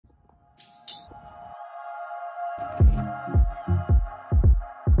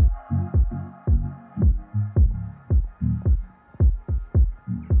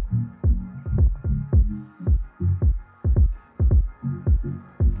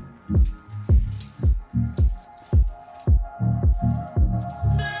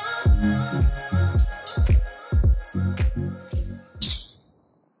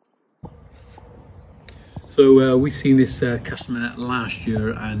So we seen this customer last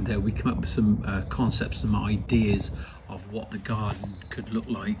year, and we come up with some concepts, some ideas of what the garden could look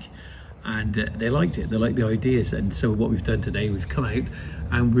like, and they liked it. They liked the ideas, and so what we've done today, we've come out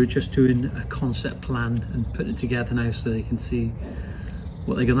and we're just doing a concept plan and putting it together now so they can see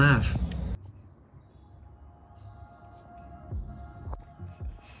what they're gonna have.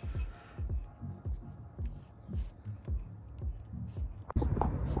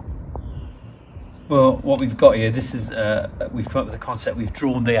 Well, what we've got here, this is, we've come up with a concept. We've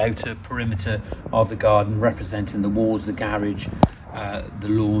drawn the outer perimeter of the garden, representing the walls, the garage, the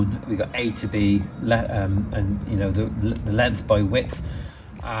lawn. We've got A to B, and you know, the length by width.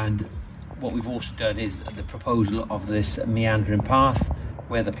 And what we've also done is the proposal of this meandering path,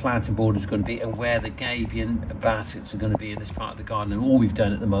 where the planting border is going to be and where the gabion baskets are going to be in this part of the garden. And all we've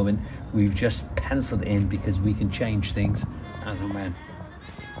done at the moment, we've just penciled it in because we can change things as and when.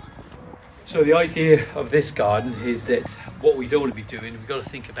 So the idea of this garden is that what we don't want to be doing, we've got to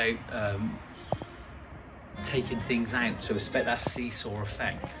think about taking things out, so expect that seesaw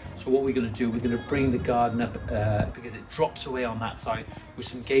effect. So what we're going to do, we're going to bring the garden up because it drops away on that side with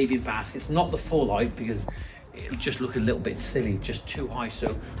some gabion baskets, not the full height because it'll just look a little bit silly, just too high.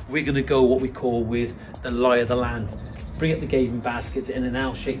 So we're going to go what we call with the lie of the land. Bring up the gabion baskets in an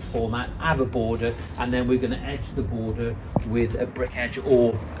L-shaped format, have a border, and then we're going to edge the border with a brick edge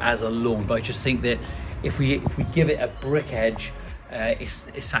or as a lawn. But I just think that if we give it a brick edge,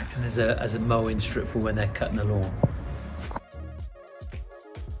 it's acting as a mowing strip for when they're cutting the lawn.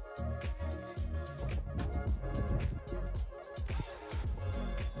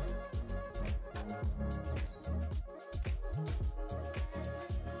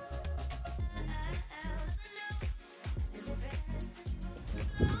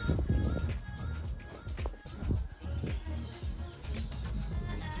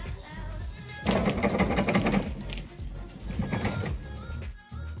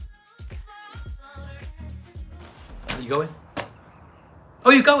 You going? Oh,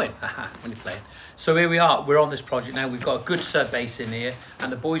 you're going? When you're playing. So here we are. We're on this project now. We've got a good sub base in here, and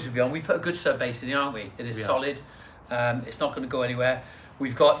the boys will be on. We put a good sub base in here, aren't we? It is solid. It's not going to go anywhere.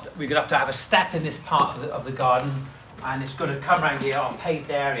 We're going to have a step in this part of the garden, and it's going to come around here on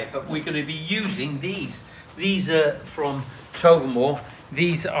paved area. But we're going to be using these. These are from Tobermoor.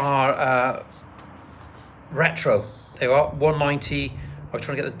 These are retro. They are 190. I was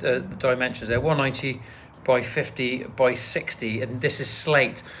trying to get the dimensions there. 190 by 50 by 60, and this is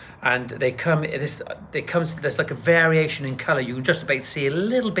slate, and there's like a variation in color. You can just about see a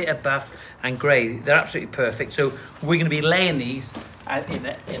little bit of buff and gray. They're absolutely perfect. So we're going to be laying these in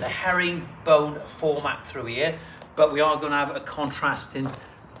a herringbone format through here, but we are going to have a contrasting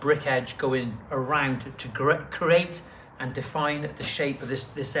brick edge going around to create and define the shape of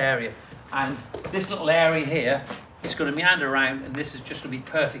this area. And this little area here is going to meander around, and this is just going to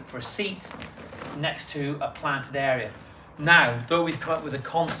be perfect for a seat next to a planted area. Now, though we've come up with a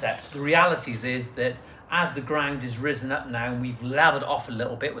concept, the reality is that as the ground is risen up now and we've leveled off a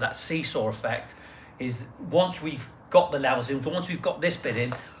little bit with that seesaw effect, is once we've got the levels in, once we've got this bit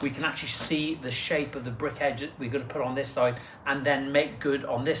in, we can actually see the shape of the brick edge that we're going to put on this side and then make good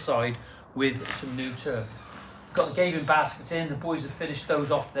on this side with some new turf. Got the gabion baskets in, the boys have finished those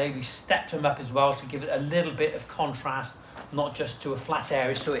off today. We stepped them up as well to give it a little bit of contrast, not just to a flat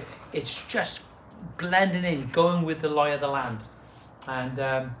area, so it's just blending in, going with the lie of the land.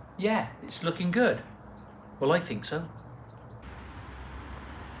 And yeah, it's looking good. Well, I think so.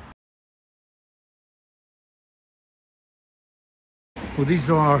 Well, these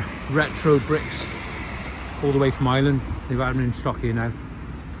are our retro bricks all the way from Ireland. They've had them in stock here now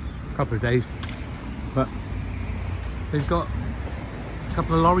a couple of days, but they've got a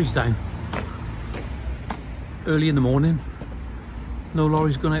couple of lorries down early in the morning. No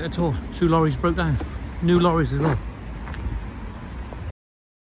lorries gone out at all. 2 lorries broke down. New lorries as well.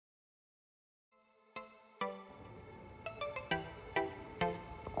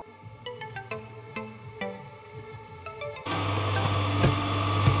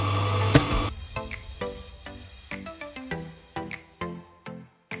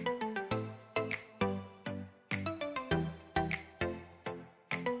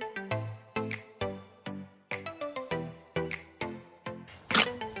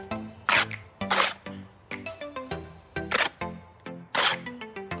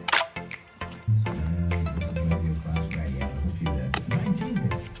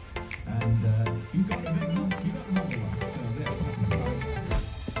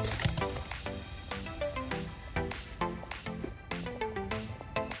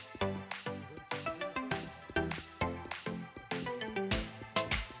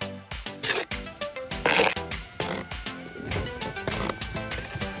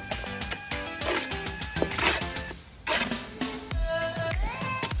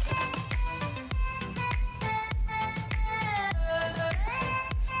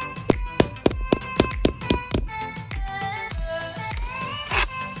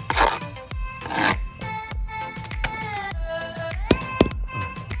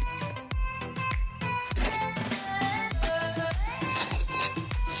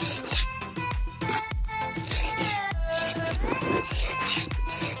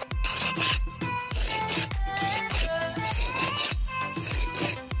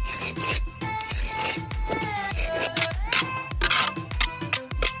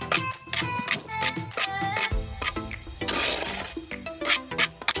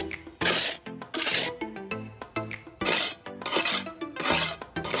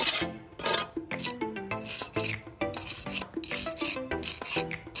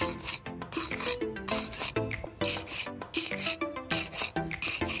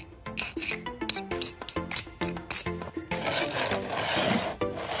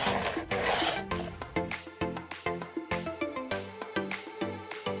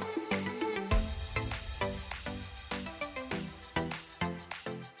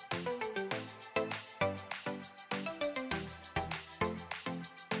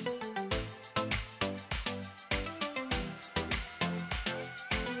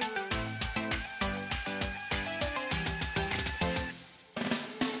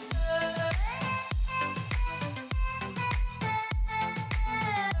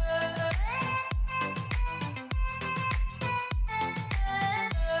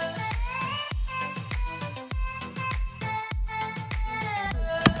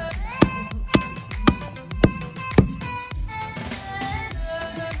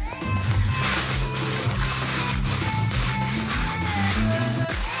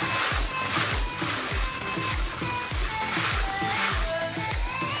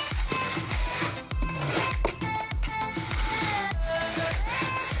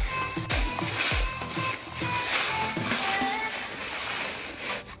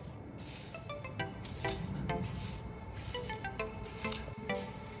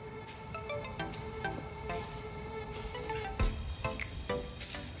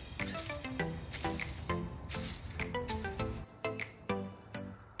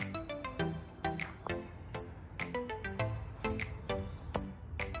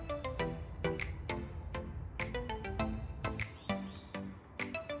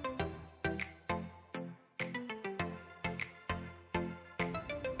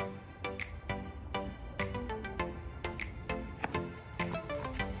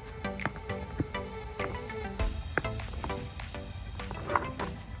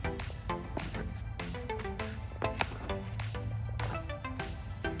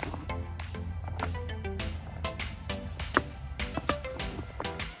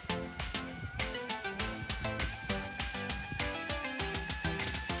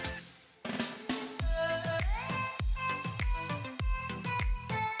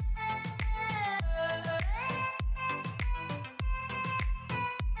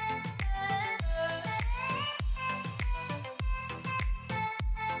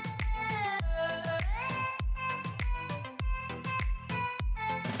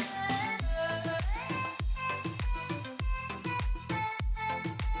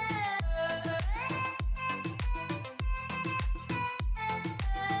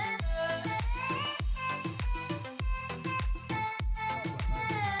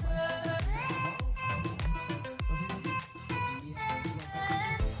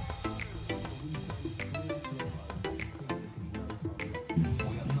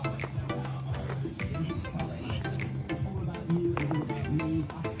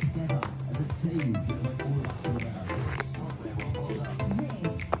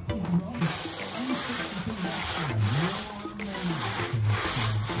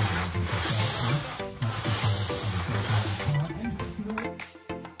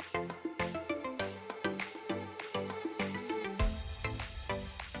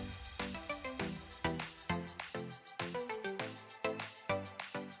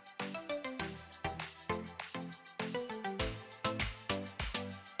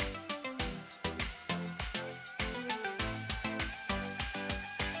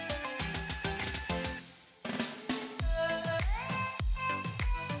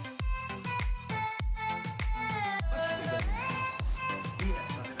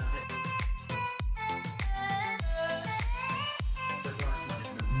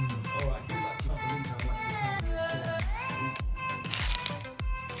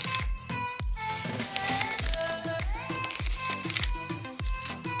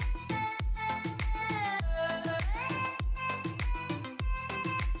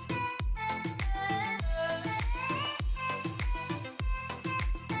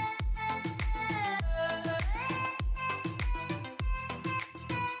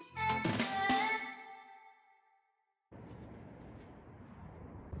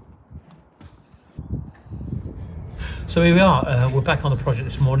 So here we are, we're back on the project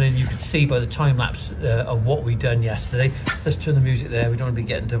this morning. You can see by the time lapse of what we done yesterday. Let's turn the music there, we don't want to be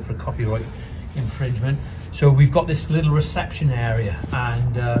getting done for a copyright infringement. So we've got this little reception area,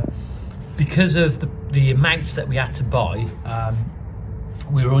 and because of the amounts that we had to buy,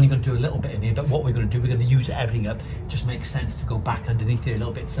 we were only going to do a little bit in here, but what we're going to do, we're going to use everything up. It just makes sense to go back underneath here a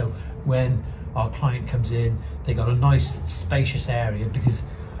little bit, so when our client comes in, they got a nice spacious area, because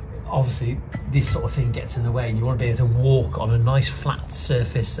obviously this sort of thing gets in the way and you want to be able to walk on a nice flat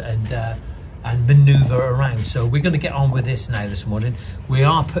surface and maneuver around. So we're going to get on with this now this morning. We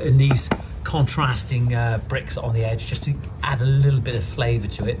are putting these contrasting bricks on the edge just to add a little bit of flavour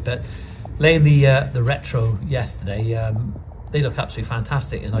to it, but laying the retro yesterday, they look absolutely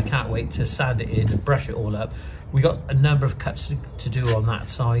fantastic, and I can't wait to sand it in and brush it all up. We got a number of cuts to do on that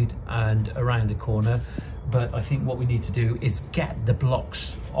side and around the corner, but I think what we need to do is get the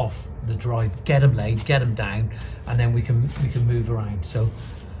blocks off the drive, get them laid, get them down, and then we can move around. So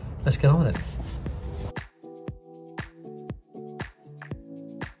let's get on with it.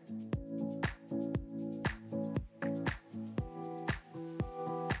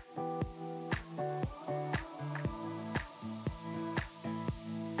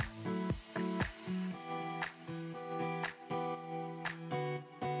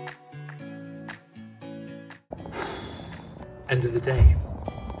 End of the day,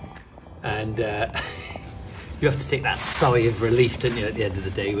 and you have to take that sigh of relief, don't you, at the end of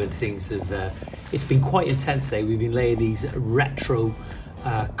the day, when things have it's been quite intense today. We've been laying these retro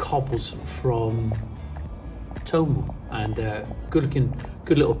cobbles from Tomo, and good looking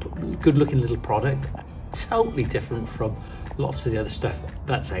little product, totally different from lots of the other stuff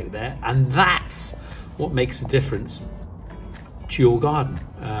that's out there, and that's what makes a difference to your garden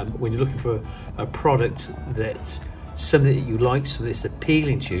when you're looking for a product that something that you like, something that's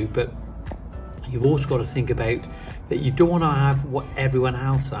appealing to you, but you've also got to think about that you don't want to have what everyone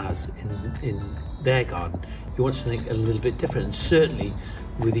else has in their garden. You want something a little bit different, and certainly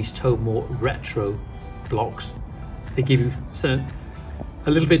with these Tomo retro blocks, they give you something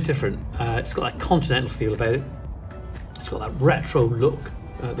a little bit different. It's got that continental feel about it. It's got that retro look,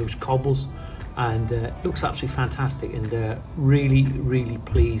 those cobbles, and it looks absolutely fantastic, and really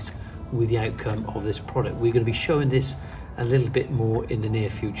pleased with the outcome of this product. We're going to be showing this a little bit more in the near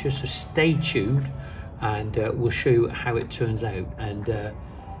future, so stay tuned, and we'll show you how it turns out, and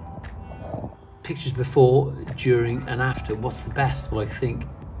pictures before, during and after. What's the best? Well, I think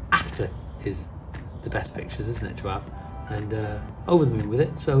after is the best pictures, isn't it, to have? And over the moon with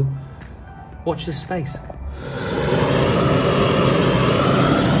it, so watch this space.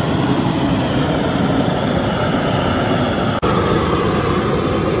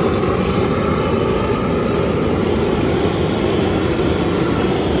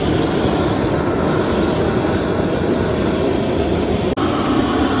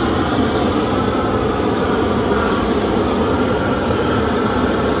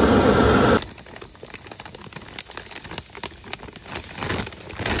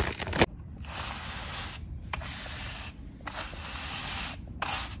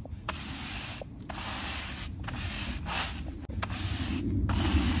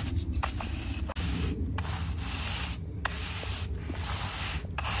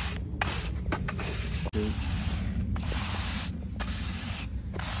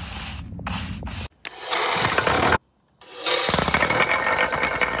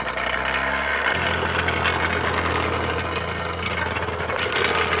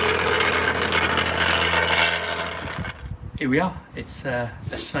 Here we are. It's a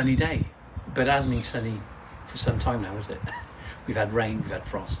sunny day, but it hasn't been sunny for some time now, is it? We've had rain, we've had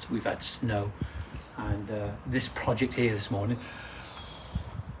frost, we've had snow, and this project here this morning,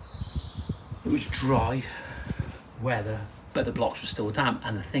 it was dry weather, but the blocks were still damp.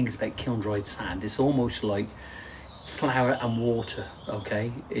 And the thing is about kiln dried sand, it's almost like flour and water,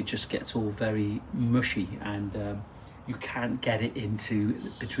 okay? It just gets all very mushy, and you can't get it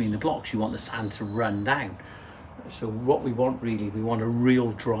into between the blocks. You want the sand to run down. So what we want really, we want a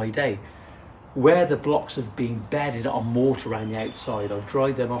real dry day. Where the blocks have been bedded on mortar around the outside, I've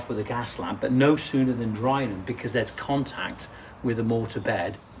dried them off with a gas lamp, but no sooner than drying them, because there's contact with the mortar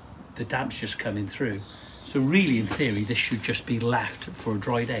bed, the damp's just coming through. So really, in theory, this should just be left for a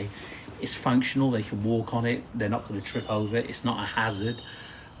dry day. It's functional, they can walk on it, they're not going to trip over it, it's not a hazard.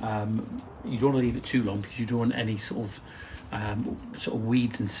 You don't want to leave it too long, because you don't want any sort of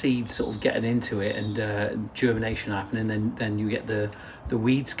weeds and seeds sort of getting into it, and germination happening, then you get the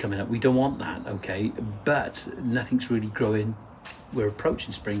weeds coming up. We don't want that, okay? But nothing's really growing. We're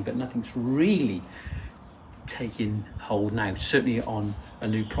approaching spring, but nothing's really taking hold now. Certainly on a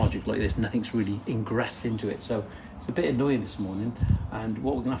new project like this, nothing's really ingressed into it. So it's a bit annoying this morning. And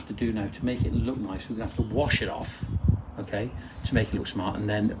what we're gonna have to do now to make it look nice, we're gonna have to wash it off, okay, to make it look smart. And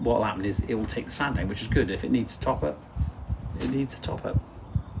then what will happen is it will take the sand down, which is good. If it needs a top up, it needs a top up.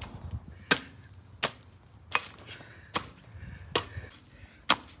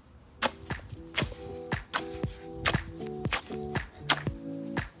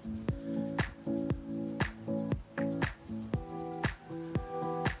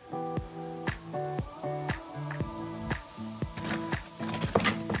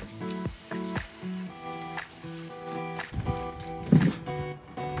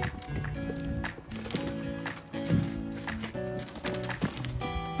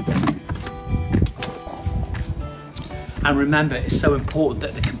 And remember, it's so important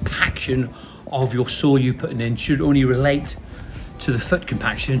that the compaction of your soil you're putting in should only relate to the foot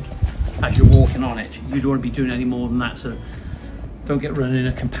compaction as you're walking on it. You don't want to be doing any more than that, so don't get running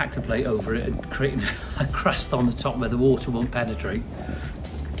a compactor plate over it and creating a crust on the top where the water won't penetrate.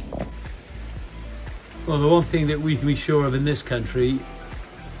 Well, the one thing that we can be sure of in this country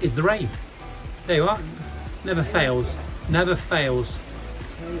is the rain. There you are. Never fails. Never fails.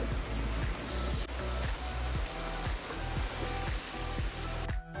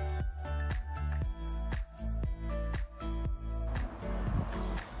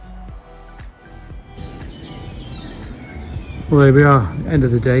 Well, there we are, end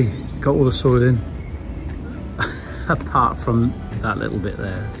of the day, got all the soil in, apart from that little bit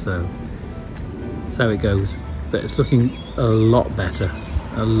there, so that's how it goes. But it's looking a lot better,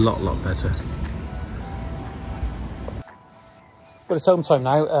 a lot better. Well, it's home time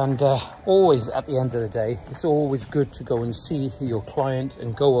now, and always at the end of the day, it's always good to go and see your client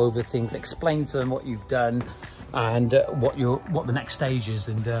and go over things, explain to them what you've done and what the next stage is.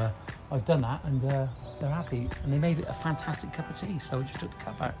 And I've done that, and they're happy, and they made it a fantastic cup of tea. So I just took the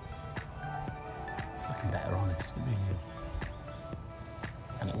cup out. It's looking better, honest, it really is,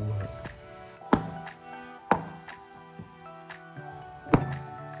 and it will work.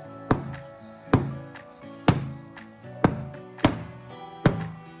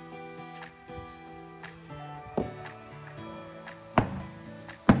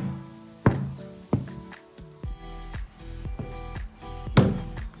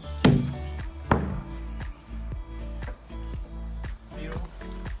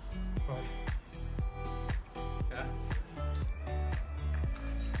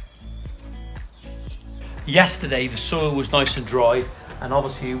 Yesterday the soil was nice and dry, and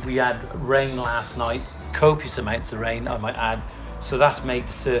obviously we had rain last night, copious amounts of rain I might add, so that's made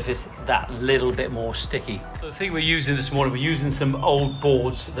the surface that little bit more sticky. So the thing we're using this morning, we're using some old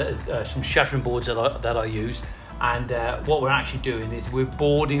boards, some shuttering boards that I use, and what we're actually doing is we're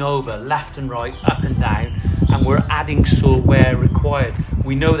boarding over left and right, up and down, and we're adding soil where required.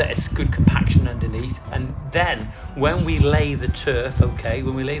 We know that it's good compaction underneath, and then when we lay the turf, okay,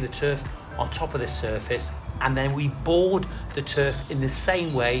 when we lay the turf on top of this surface, and then we board the turf in the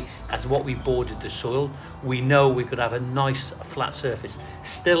same way as what we boarded the soil, we know we could have a nice flat surface.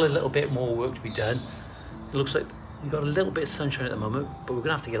 Still a little bit more work to be done. It looks like we've got a little bit of sunshine at the moment, but we're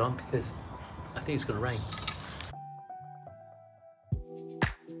gonna have to get on because I think it's gonna rain.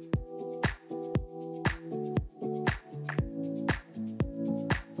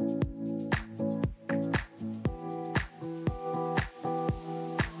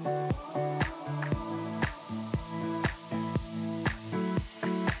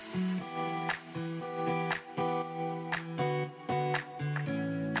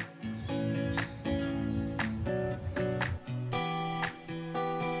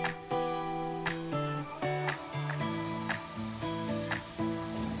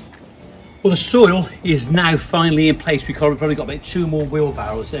 Well, the soil is now finally in place. We've probably got about 2 more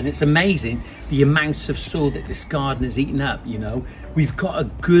wheelbarrows, and it's amazing the amounts of soil that this garden has eaten up, you know. We've got a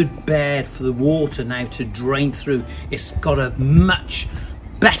good bed for the water now to drain through. It's got a much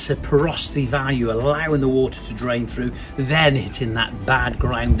better porosity value, allowing the water to drain through, then hitting that bad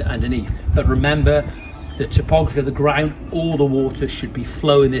ground underneath. But remember, the topography of the ground, all the water should be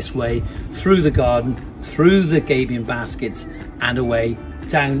flowing this way through the garden, through the gabion baskets, and away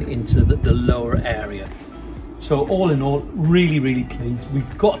down into the lower area. So all in all, really pleased.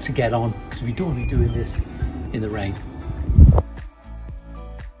 We've got to get on because we don't want to be doing this in the rain.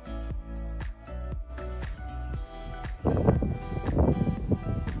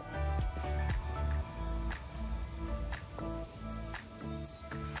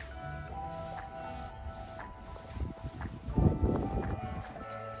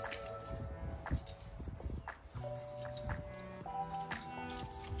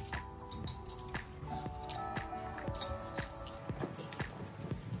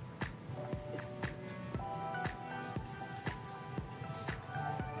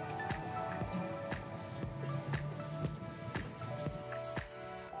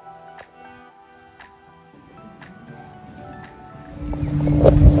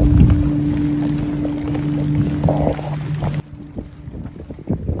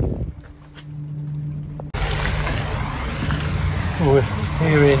 We're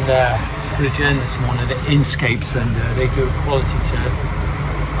here in Bridgend this morning at Inscapes, and they do quality turf.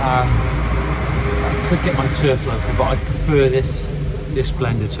 I could get my turf local, but I prefer this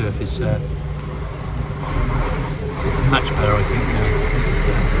blender turf. It's much better, I think. It's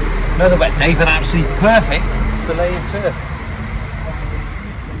another wet day, but absolutely perfect for laying turf.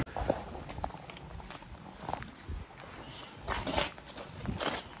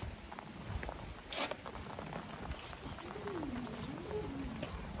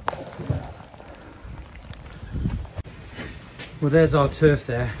 Well, there's our turf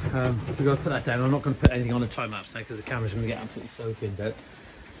there. We've got to put that down. I'm not going to put anything on a time lapse now because the camera's going to get absolutely soaking, but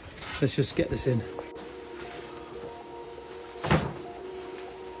let's just get this in.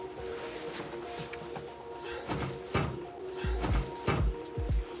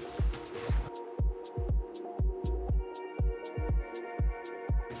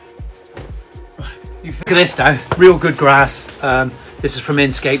 Look at this now, real good grass. This is from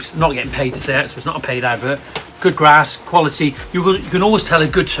Inscapes. I'm not getting paid to say that, so it's not a paid advert. Good grass, quality. You can always tell a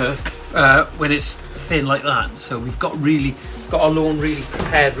good turf when it's thin like that. So we've got our lawn really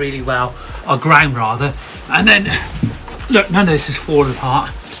prepared really well, our ground rather. And then, look, none of this is falling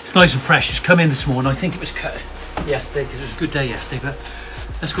apart. It's nice and fresh. It's come in this morning. I think it was cut yesterday because it was a good day yesterday, but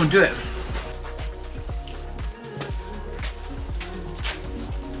let's go and do it.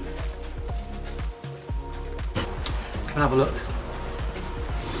 Can I have a look?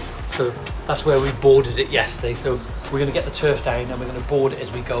 So that's where we boarded it yesterday. So we're going to get the turf down and we're going to board it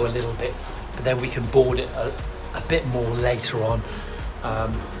as we go a little bit, but then we can board it a bit more later on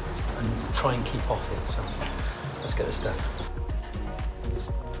and try and keep off it. So let's get this done.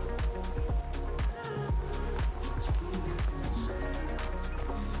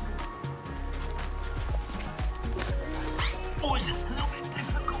 Oh, is it a little bit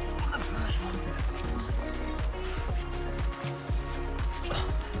difficult on the first one?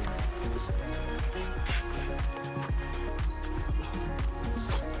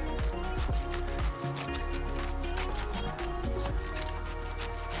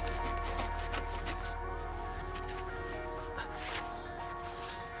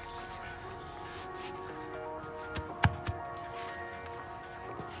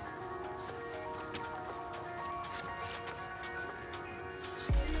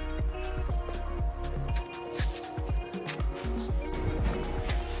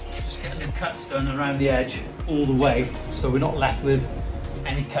 Cuts done around the edge all the way, so we're not left with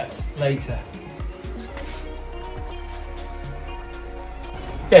any cuts later.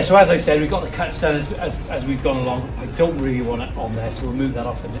 Yeah, so as I said, we've got the cuts done as we've gone along. I don't really want it on there, so we'll move that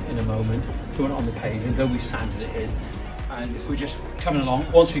off in a moment. Don't want it on the pavement, though we've sanded it in. And if we're just coming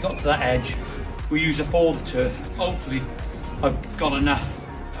along, once we got to that edge, we use up all the turf. Hopefully I've got enough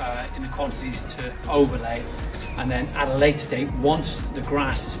in the quantities to overlay, and then at a later date, once the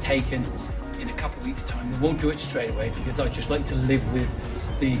grass is taken in a couple of weeks' time, we won't do it straight away because I just like to live with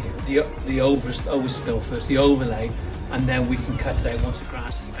the overspill first, the overlay, and then we can cut it out once the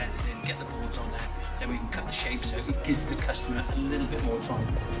grass is bedded in, get the boards on there, then we can cut the shapes out. It gives the customer a little bit more time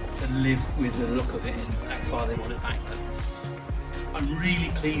to live with the look of it and how far they want it back. But I'm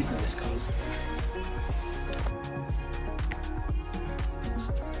really pleased with this guy.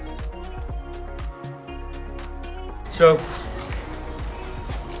 So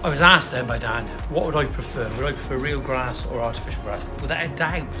I was asked then by Dan, what would I prefer? Would I prefer real grass or artificial grass? Without a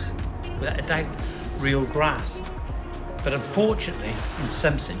doubt, real grass. But unfortunately, in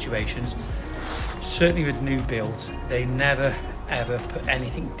some situations, certainly with new builds, they never ever put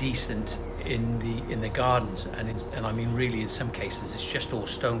anything decent in the gardens, and I mean really in some cases it's just all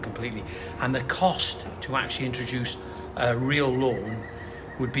stone completely. And the cost to actually introduce a real lawn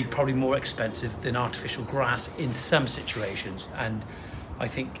would be probably more expensive than artificial grass in some situations. And I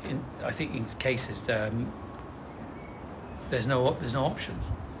think in cases there's no options,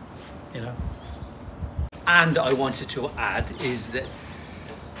 you know. And I wanted to add is that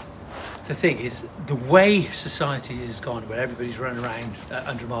the thing is, the way society has gone, where everybody's running around at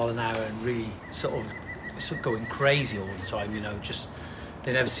 100 miles an hour and really sort of going crazy all the time, you know, just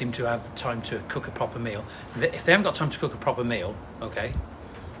they never seem to have time to cook a proper meal. If they haven't got time to cook a proper meal, okay,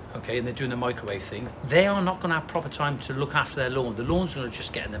 and they're doing the microwave thing, they are not going to have proper time to look after their lawn. The lawn's going to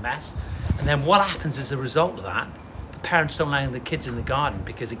just get in the mess. And then what happens as a result of that, the parents don't allow the kids in the garden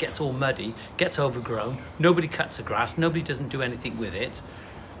because it gets all muddy, gets overgrown, nobody cuts the grass, nobody doesn't do anything with it.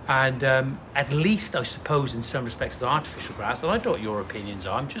 And at least, I suppose, in some respects, the artificial grass, and I don't know what your opinions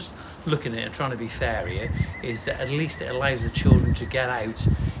are, I'm just looking at it and trying to be fair here, is that at least it allows the children to get out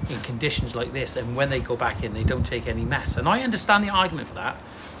in conditions like this, and when they go back in, they don't take any mess. And I understand the argument for that.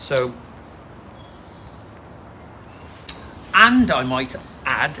 So, and I might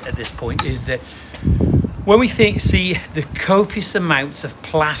add at this point is that when we see the copious amounts of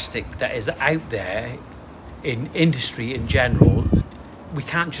plastic that is out there in industry in general, we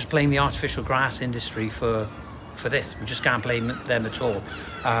can't just blame the artificial grass industry for this. We just can't blame them at all.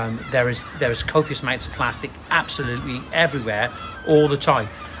 There is copious amounts of plastic absolutely everywhere all the time.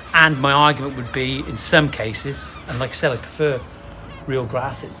 And my argument would be, in some cases, and like I said, I prefer real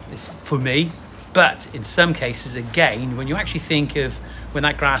grass it's for me, but in some cases, again, when you actually think of when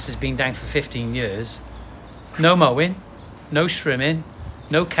that grass has been down for 15 years, no mowing, no trimming,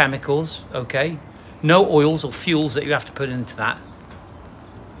 no chemicals, okay, no oils or fuels that you have to put into that.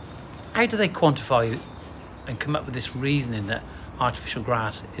 How do they quantify and come up with this reasoning that artificial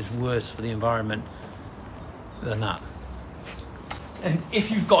grass is worse for the environment than that? And if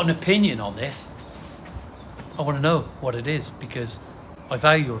you've got an opinion on this, I want to know what it is, because I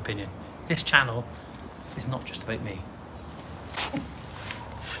value your opinion. This channel is not just about me.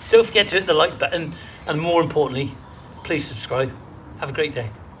 Don't forget to hit the like button, and more importantly, please subscribe. Have a great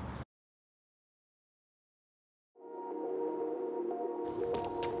day.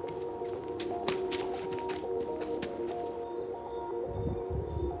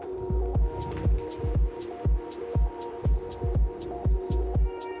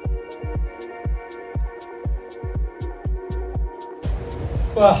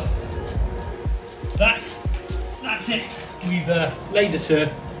 Well, that's it. We've laid the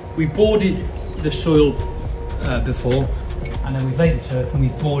turf, we boarded the soil before, and then we've laid the turf and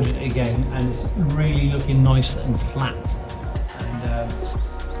we've boarded it again, and it's really looking nice and flat. And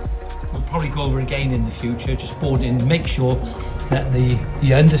we'll probably go over again in the future, just board it in, make sure that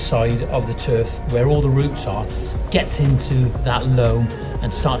the underside of the turf, where all the roots are, gets into that loam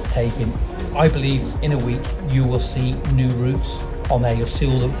and starts taking. I believe in a week you will see new roots on there. You'll see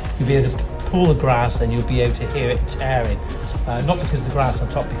all the, you'll be able to pull the grass and you'll be able to hear it tearing. Not because of the grass on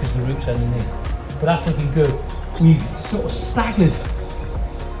top, because the roots are underneath. But that's looking good. We've sort of staggered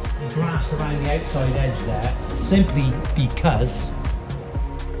the grass around the outside edge there, simply because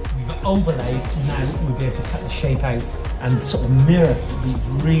we've overlaid. Now we'll be able to cut the shape out and sort of mirror these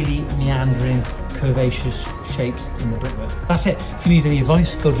really meandering, curvaceous shapes in the brickwork. That's it. If you need any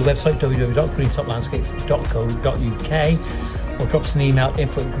advice, go to the website www.greentoplandscapes.co.uk or drop us an email,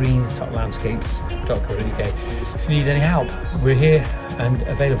 info@greentoplandscapes.co.uk. If you need any help, we're here and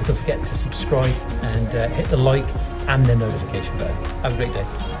available. Don't forget to subscribe and hit the like and the notification button. Have a great day.